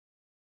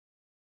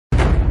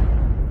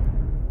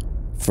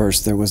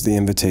First, there was the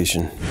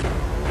invitation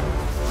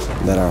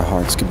that our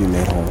hearts could be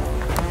made whole,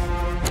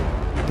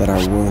 that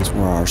our wounds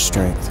were our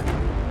strength,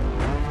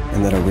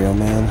 and that a real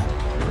man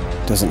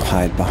doesn't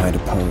hide behind a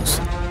pose.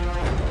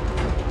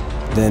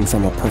 Then,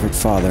 from a perfect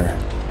father,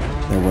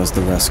 there was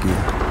the rescue.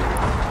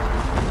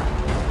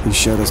 He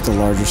showed us the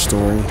larger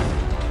story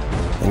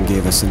and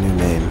gave us a new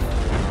name.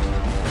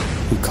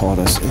 He called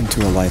us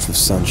into a life of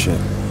sonship,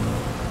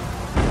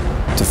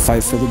 to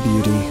fight for the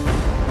beauty,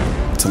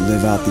 to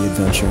live out the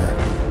adventure,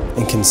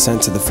 and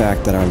consent to the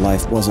fact that our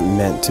life wasn't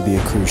meant to be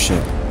a cruise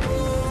ship,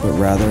 but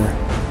rather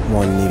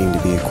one needing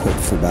to be equipped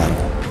for battle.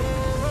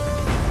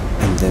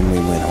 And then we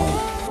went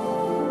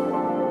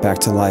home, back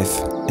to life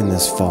in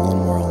this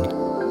fallen world,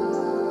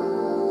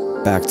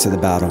 back to the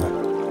battle.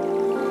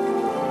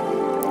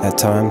 At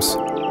times,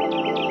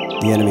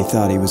 the enemy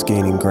thought he was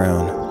gaining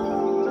ground,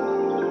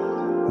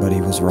 but he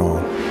was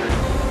wrong.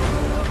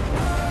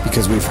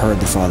 Because we've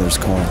heard the Father's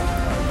call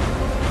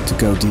to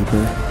go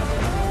deeper,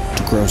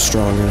 to grow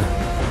stronger,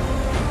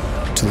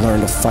 to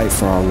learn to fight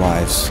for our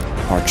wives,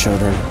 our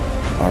children,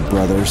 our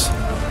brothers,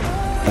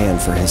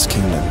 and for His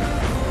kingdom.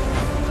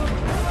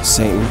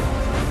 Satan,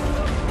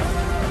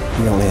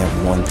 we only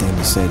have one thing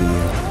to say to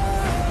you.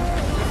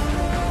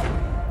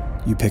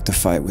 You picked a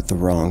fight with the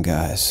wrong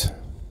guys.